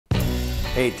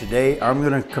Hey, today I'm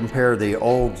going to compare the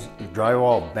old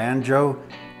drywall banjo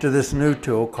to this new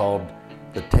tool called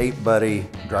the Tape Buddy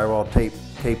drywall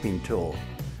taping tool.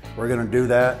 We're going to do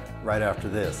that right after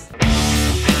this.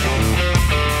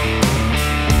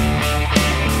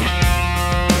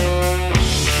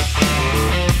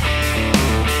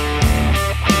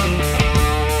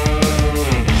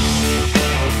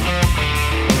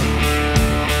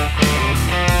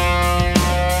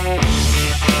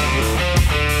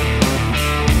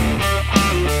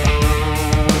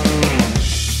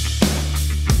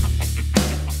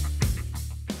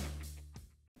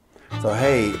 So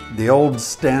hey, the old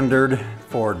standard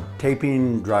for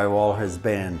taping drywall has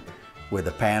been with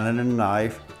a pan and a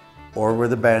knife, or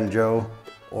with a banjo,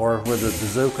 or with a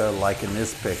bazooka like in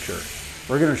this picture.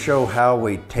 We're going to show how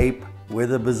we tape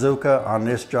with a bazooka on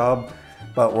this job,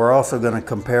 but we're also going to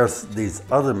compare these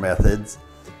other methods.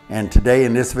 And today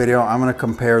in this video, I'm going to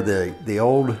compare the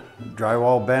old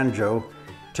drywall banjo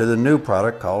to the new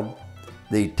product called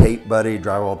the Tape Buddy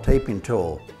drywall taping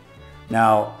tool.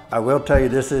 Now, I will tell you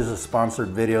this is a sponsored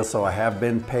video, so I have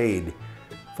been paid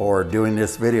for doing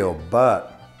this video,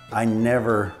 but I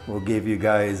never will give you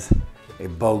guys a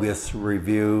bogus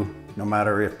review, no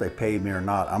matter if they pay me or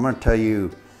not. I'm going to tell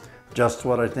you just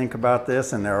what I think about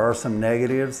this, and there are some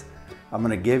negatives. I'm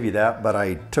going to give you that, but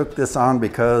I took this on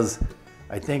because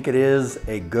I think it is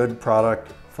a good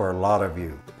product for a lot of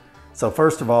you. So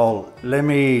first of all, let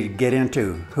me get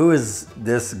into who is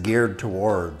this geared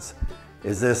towards.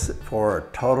 Is this for a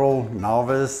total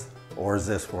novice, or is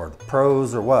this for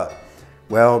pros, or what?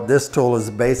 Well, this tool is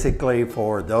basically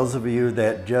for those of you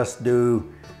that just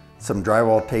do some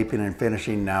drywall taping and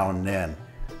finishing now and then,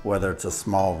 whether it's a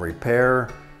small repair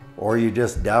or you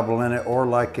just dabble in it, or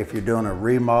like if you're doing a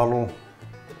remodel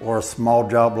or a small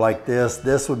job like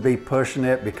this would be pushing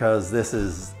it because this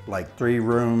is like 3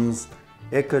 rooms.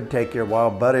 It could take you a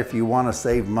while, but if you want to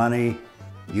save money,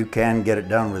 you can get it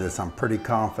done with this. I'm pretty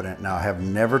confident. Now, I have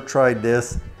never tried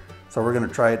this, so we're going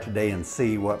to try it today and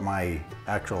see what my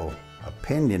actual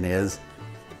opinion is,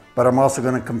 but I'm also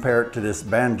going to compare it to this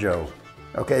banjo.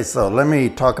 Okay, so let me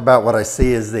talk about what I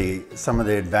see as some of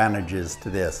the advantages to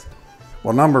this.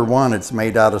 Well, number one, it's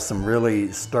made out of some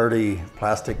really sturdy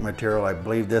plastic material. I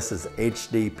believe this is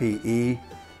HDPE,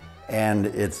 and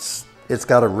it's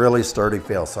got a really sturdy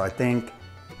feel, so I think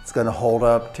it's going to hold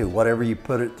up to whatever you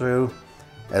put it through,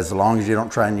 as long as you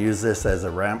don't try and use this as a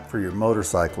ramp for your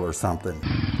motorcycle or something.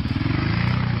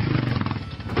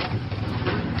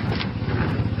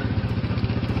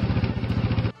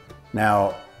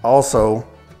 Now, also,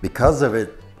 because of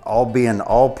it all being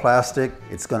all plastic,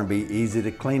 it's going to be easy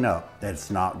to clean up.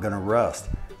 It's not going to rust.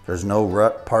 There's no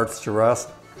parts to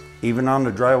rust. Even on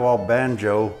the drywall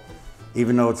banjo,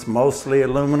 even though it's mostly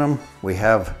aluminum, we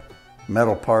have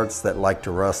metal parts that like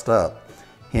to rust up,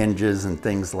 hinges and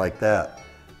things like that.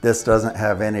 This doesn't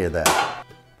have any of that.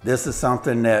 This is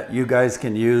something that you guys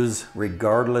can use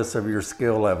regardless of your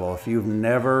skill level. If you've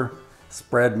never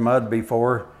spread mud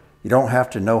before, you don't have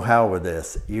to know how with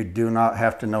this. You do not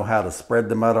have to know how to spread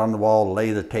the mud on the wall,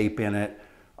 lay the tape in it,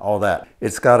 all that.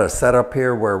 It's got a setup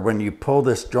here where when you pull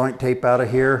this joint tape out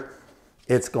of here,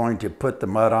 it's going to put the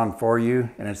mud on for you,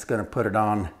 and it's going to put it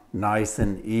on nice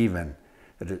and even.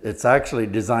 It's actually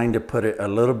designed to put it a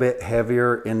little bit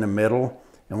heavier in the middle,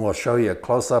 and we'll show you a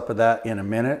close-up of that in a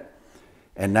minute.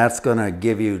 And that's gonna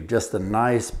give you just a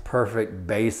nice, perfect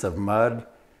base of mud.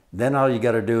 Then all you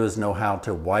gotta do is know how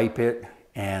to wipe it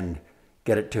and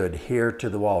get it to adhere to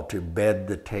the wall, to bed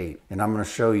the tape. And I'm gonna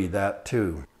show you that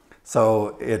too.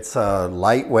 So it's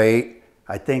lightweight.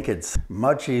 I think it's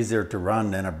much easier to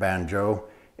run than a banjo.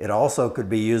 It also could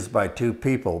be used by 2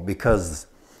 people, because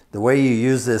the way you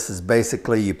use this is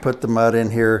basically you put the mud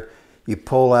in here, you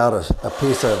pull out a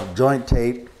piece of joint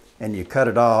tape and you cut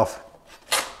it off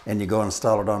and you go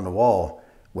install it on the wall.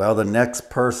 Well, the next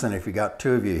person, if you got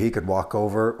 2 of you, he could walk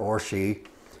over, or she,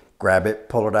 grab it,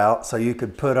 pull it out. So you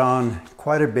could put on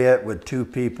quite a bit with 2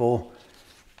 people,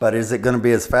 but is it going to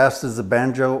be as fast as a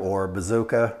banjo or a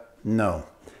bazooka? No,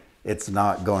 it's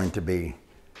not going to be.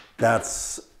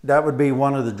 That would be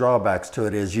one of the drawbacks to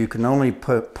it, is you can only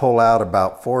pull out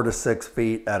about 4 to 6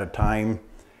 feet at a time.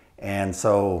 And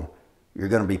so you're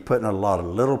going to be putting a lot of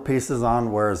little pieces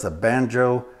on, whereas a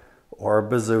banjo or a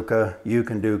bazooka, you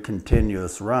can do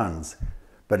continuous runs.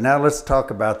 But now let's talk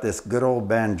about this good old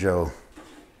banjo.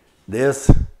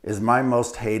 This is my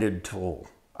most hated tool.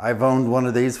 I've owned one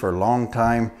of these for a long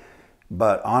time,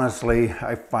 but honestly,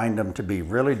 I find them to be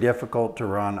really difficult to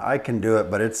run. I can do it,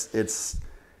 but it's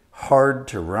hard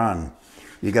to run.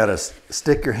 You got to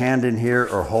stick your hand in here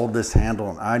or hold this handle,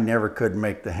 and I never could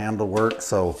make the handle work,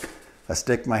 so I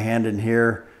stick my hand in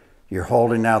here, You're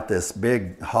holding out this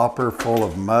big hopper full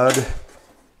of mud,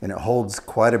 and it holds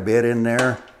quite a bit in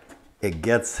there. It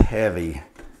gets heavy,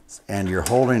 and you're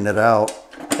holding it out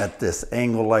at this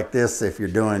angle like this if you're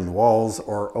doing walls,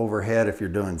 or overhead if you're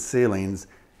doing ceilings.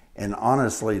 And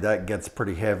honestly, that gets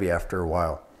pretty heavy after a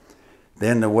while.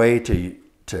 Then the way to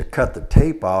cut the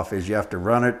tape off is you have to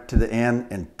run it to the end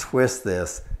and twist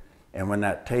this. And when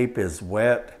that tape is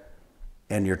wet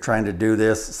and you're trying to do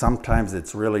this, sometimes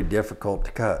it's really difficult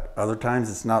to cut. Other times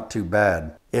it's not too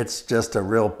bad. It's just a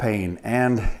real pain.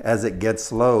 And as it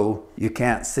gets low, you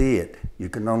can't see it. You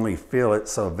can only feel it.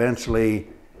 So eventually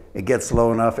it gets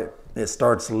low enough, it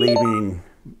starts leaving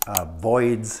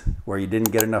voids where you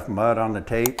didn't get enough mud on the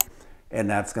tape, and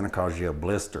that's going to cause you a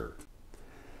blister.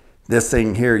 This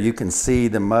thing here, you can see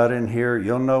the mud in here.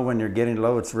 You'll know when you're getting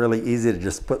low. It's really easy to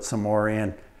just put some more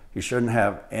in. You shouldn't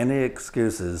have any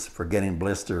excuses for getting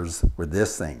blisters with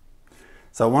this thing.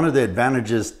 So one of the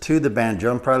advantages to the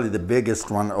Banjo, and probably the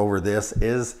biggest one over this,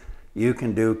 is you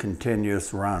can do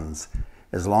continuous runs.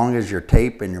 As long as your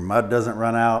tape and your mud doesn't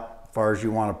run out, as far as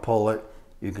you want to pull it,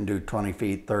 you can do 20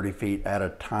 feet, 30 feet at a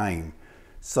time.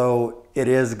 So it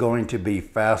is going to be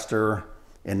faster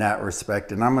in that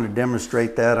respect. And I'm going to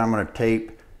demonstrate that. I'm going to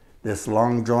tape this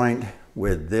long joint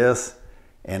with this,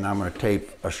 and I'm going to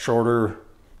tape a shorter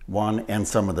one and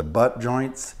some of the butt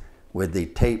joints with the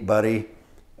tape buddy.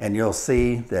 And you'll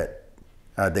see that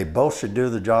they both should do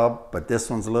the job, but this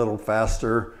one's a little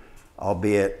faster,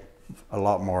 albeit a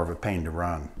lot more of a pain to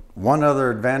run. One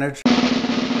other advantage,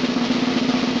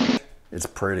 it's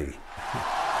pretty.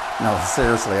 No,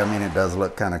 seriously, I mean, it does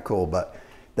look kind of cool, but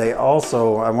they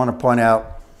also, I want to point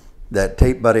out that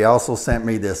Tape Buddy also sent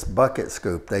me this bucket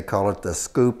scoop. They call it the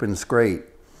scoop and scrape.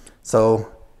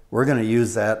 So we're going to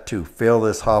use that to fill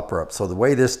this hopper up. So the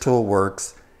way this tool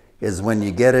works is when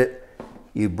you get it,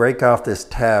 you break off this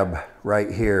tab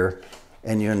right here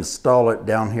and you install it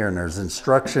down here, and there's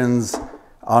instructions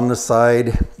on the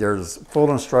side. There's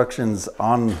full instructions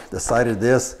on the side of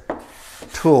this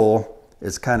tool.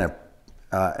 It's kind of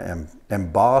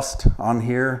embossed on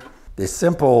here. The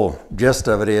simple gist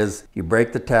of it is you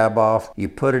break the tab off, you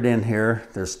put it in here.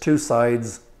 There's two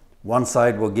sides. One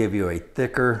side will give you a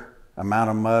thicker amount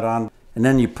of mud on, and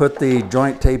then you put the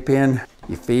joint tape in.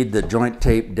 You feed the joint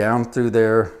tape down through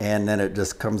there, and then it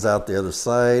just comes out the other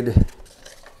side.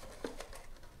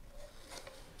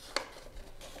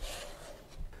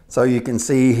 So you can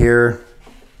see here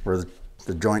where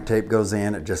the joint tape goes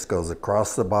in, it just goes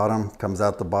across the bottom, comes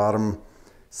out the bottom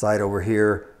side over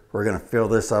here. We're going to fill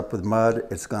this up with mud.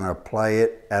 It's going to apply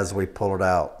it as we pull it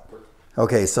out.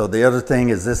 Okay, so the other thing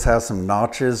is this has some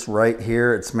notches right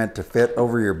here. It's meant to fit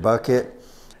over your bucket.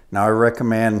 Now I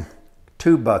recommend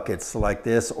 2 buckets like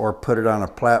this, or put it on a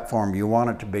platform. You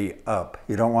want it to be up.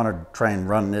 You don't want to try and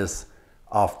run this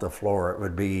off the floor. It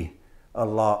would be a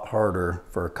lot harder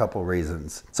for a couple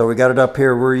reasons. So we got it up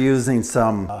here. We're using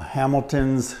some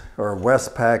Hamilton's or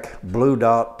Westpac Blue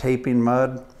Dot taping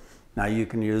mud. Now you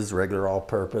can use regular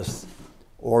all-purpose,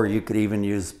 or you could even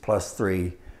use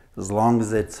 +3, as long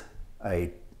as it's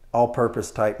a all-purpose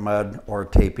type mud or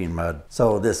taping mud.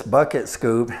 So this bucket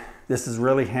scoop, this is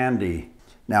really handy.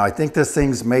 Now I think this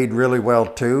thing's made really well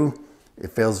too.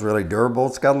 It feels really durable.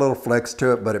 It's got a little flex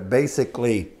to it, but it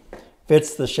basically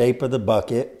fits the shape of the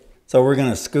bucket. So we're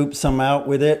gonna scoop some out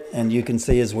with it, and you can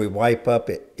see as we wipe up,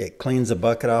 it cleans the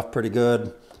bucket off pretty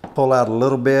good. Pull out a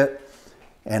little bit,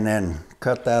 and then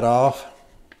cut that off.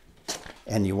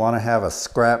 And you want to have a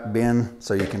scrap bin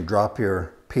so you can drop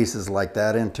your pieces like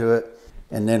that into it.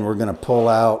 And then we're going to pull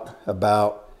out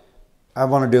about, I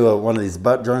want to do one of these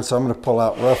butt joints, so I'm going to pull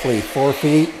out roughly 4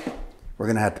 feet. We're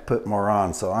going to have to put more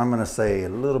on, so I'm going to say a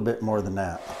little bit more than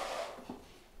that.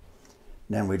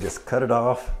 Then we just cut it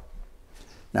off.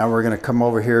 Now we're going to come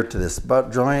over here to this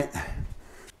butt joint.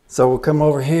 So we'll come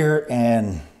over here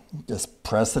and just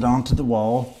press it onto the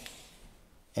wall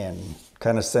and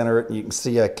kind of center it. You can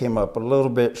see I came up a little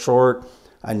bit short.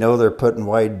 I know they're putting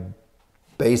wide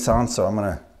base on, so I'm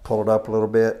going to pull it up a little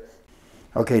bit.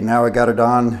 Okay, now I got it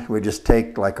on. We just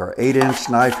take like our 8-inch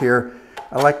knife here.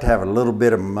 I like to have a little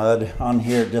bit of mud on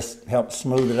here. It just helps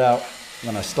smooth it out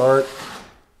when I start.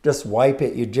 Just wipe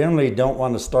it. You generally don't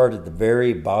want to start at the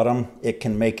very bottom. It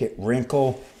can make it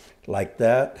wrinkle like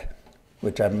that,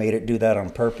 which I made it do that on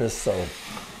purpose. So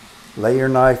lay your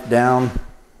knife down.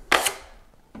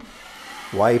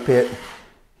 Wipe it.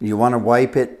 You want to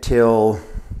wipe it till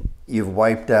you've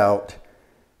wiped out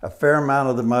a fair amount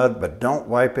of the mud, but don't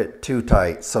wipe it too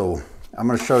tight. So I'm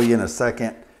going to show you in a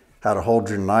second how to hold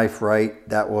your knife right.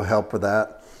 That will help with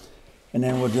that. And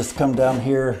then we'll just come down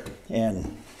here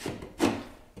and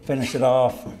finish it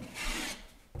off.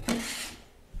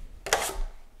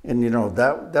 And you know,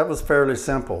 that was fairly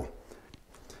simple.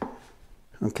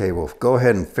 Okay, we'll go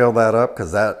ahead and fill that up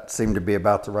because that seemed to be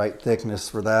about the right thickness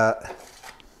for that.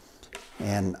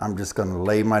 And I'm just going to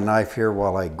lay my knife here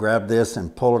while I grab this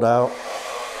and pull it out.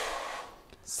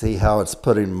 See how it's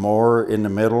putting more in the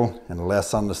middle and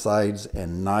less on the sides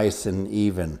and nice and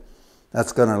even.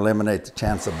 That's going to eliminate the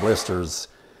chance of blisters,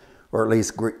 or at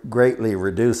least greatly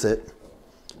reduce it.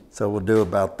 So we'll do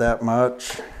about that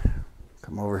much.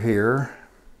 Come over here.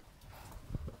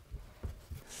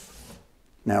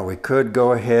 Now we could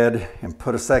go ahead and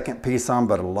put a second piece on,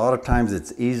 but a lot of times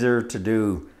it's easier to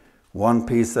do one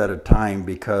piece at a time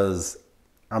because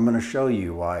I'm going to show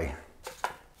you why.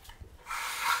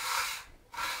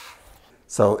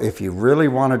 So if you really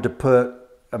wanted to put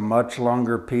a much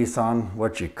longer piece on,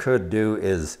 what you could do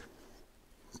is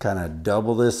kind of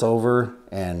double this over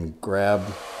and grab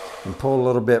and pull a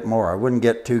little bit more. I wouldn't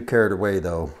get too carried away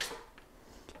though.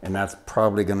 And that's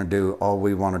probably going to do all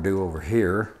we want to do over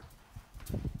here.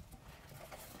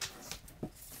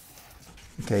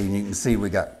 Okay, and you can see we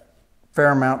got a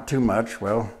fair amount too much.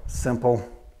 Well, simple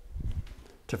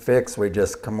to fix. We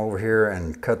just come over here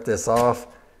and cut this off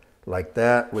like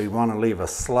that. We want to leave a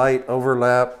slight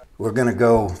overlap. We're going to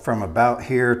go from about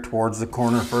here towards the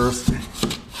corner first.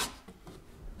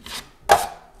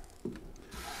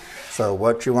 So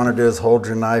what you want to do is hold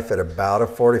your knife at about a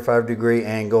 45-degree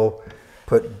angle,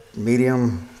 put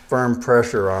medium firm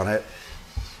pressure on it,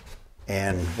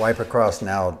 and wipe across.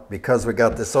 Now, because we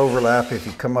got this overlap, if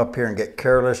you come up here and get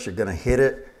careless, you're going to hit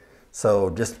it. So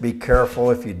just be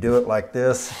careful if you do it like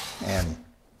this, and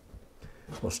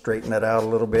we'll straighten that out a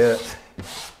little bit.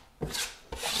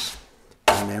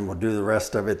 And then we'll do the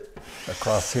rest of it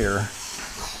across here.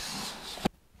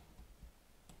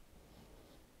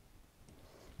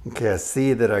 Okay, I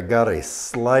see that I got a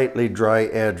slightly dry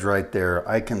edge right there.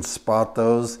 I can spot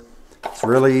those. It's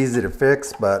really easy to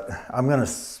fix, but I'm going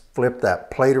to flip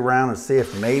that plate around and see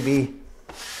if maybe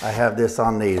I have this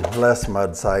on the less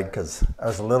mud side, because I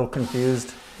was a little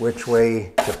confused which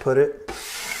way to put it.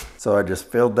 So I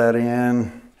just filled that in,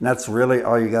 and that's really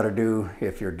all you got to do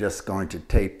if you're just going to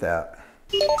tape that.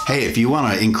 Hey, if you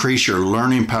want to increase your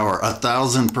learning power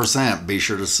 1000%, be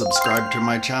sure to subscribe to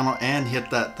my channel and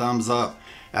hit that thumbs up.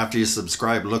 After you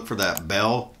subscribe, look for that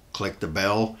bell, click the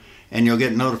bell, and you'll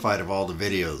get notified of all the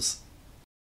videos.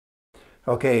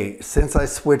 Okay, since I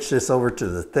switched this over to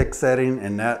the thick setting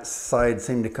and that side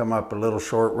seemed to come up a little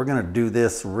short, we're going to do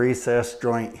this recess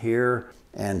joint here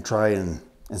and try and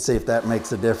see if that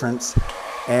makes a difference.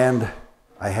 And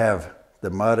I have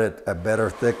the mud at a better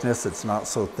thickness. It's not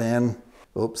so thin.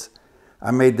 Oops.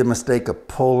 I made the mistake of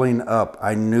pulling up.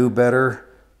 I knew better.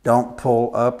 Don't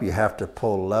pull up. You have to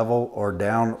pull level or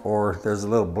down, or there's a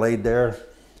little blade there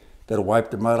that'll wipe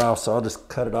the mud off. So I'll just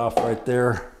cut it off right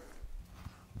there.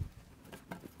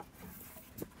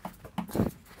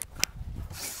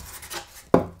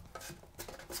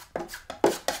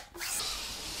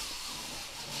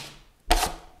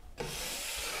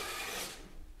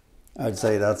 I'd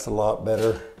say that's a lot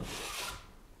better.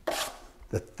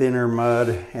 The thinner mud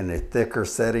and the thicker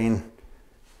setting,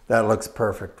 that looks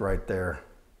perfect right there.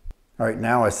 All right,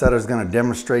 now I said I was going to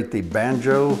demonstrate the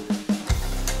banjo.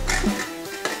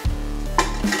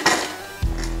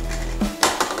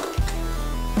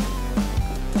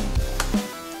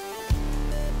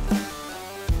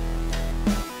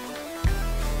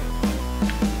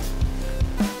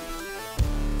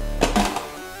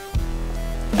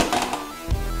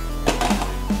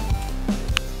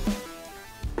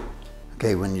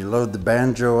 Okay, when you load the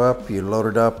banjo up, you load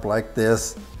it up like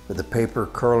this with the paper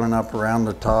curling up around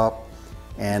the top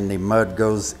and the mud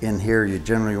goes in here. You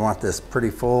generally want this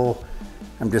pretty full.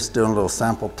 I'm just doing a little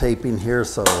sample taping here,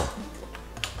 so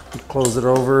close it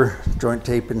over, joint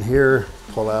tape in here,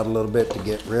 pull out a little bit to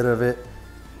get rid of it,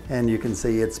 and you can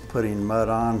see it's putting mud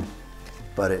on,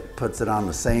 but it puts it on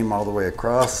the same all the way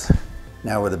across.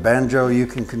 Now with a banjo, you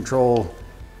can control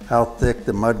how thick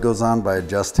the mud goes on by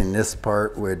adjusting this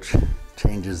part, which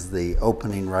changes the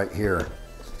opening right here.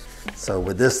 So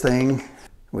with this thing,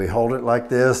 we hold it like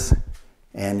this,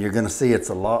 and you're going to see it's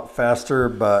a lot faster,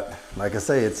 but like I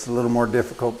say, it's a little more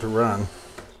difficult to run.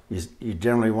 You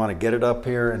generally want to get it up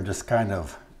here and just kind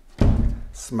of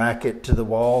smack it to the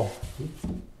wall.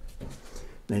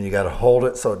 Then you got to hold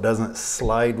it so it doesn't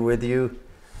slide with you,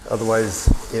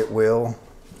 otherwise it will.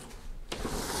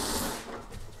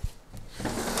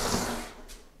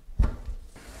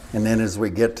 And then as we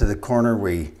get to the corner,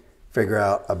 we figure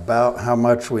out about how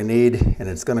much we need, and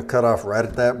it's going to cut off right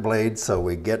at that blade, so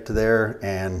we get to there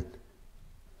and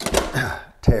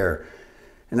tear.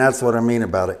 And that's what I mean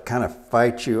about it kind of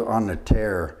fight you on the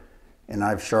tear. And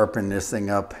I've sharpened this thing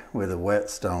up with a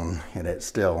whetstone and it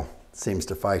still seems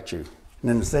to fight you. And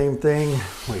then the same thing,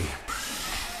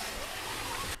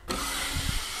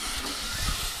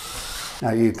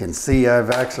 now you can see I've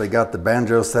actually got the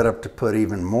banjo set up to put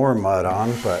even more mud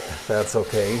on, but that's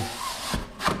okay.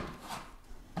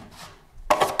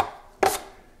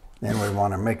 Then we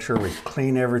want to make sure we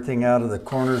clean everything out of the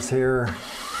corners here.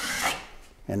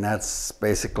 And that's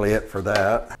basically it for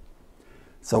that.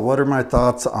 So what are my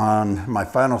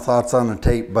final thoughts on the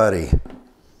Tape Buddy?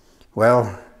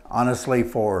 Well, honestly,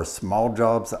 for small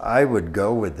jobs, I would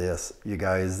go with this, you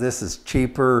guys. This is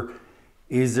cheaper,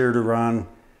 easier to run.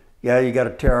 Yeah, you got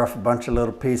to tear off a bunch of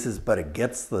little pieces, but it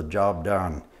gets the job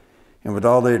done. And with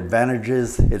all the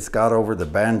advantages it's got over the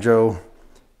banjo,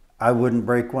 I wouldn't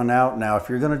break one out. Now, if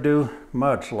you're going to do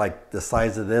much like the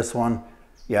size of this one,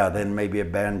 yeah, then maybe a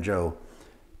banjo.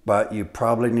 But you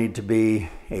probably need to be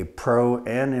a pro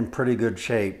and in pretty good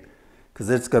shape because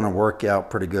it's going to work out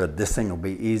pretty good. This thing will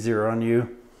be easier on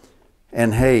you.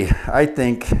 And hey, I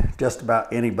think just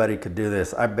about anybody could do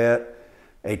this. I bet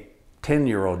a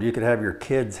 10-year-old, you could have your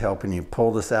kids helping you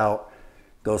pull this out,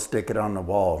 go stick it on the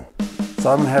wall. So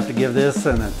I'm gonna have to give this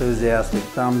an enthusiastic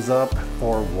thumbs up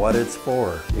for what it's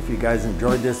for. If you guys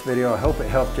enjoyed this video, I hope it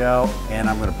helped you out, and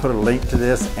I'm gonna put a link to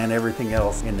this and everything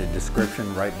else in the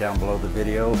description right down below the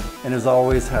video. And as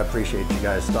always, I appreciate you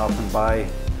guys stopping by.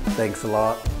 Thanks a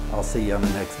lot. I'll see you on the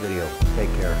next video.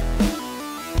 Take care.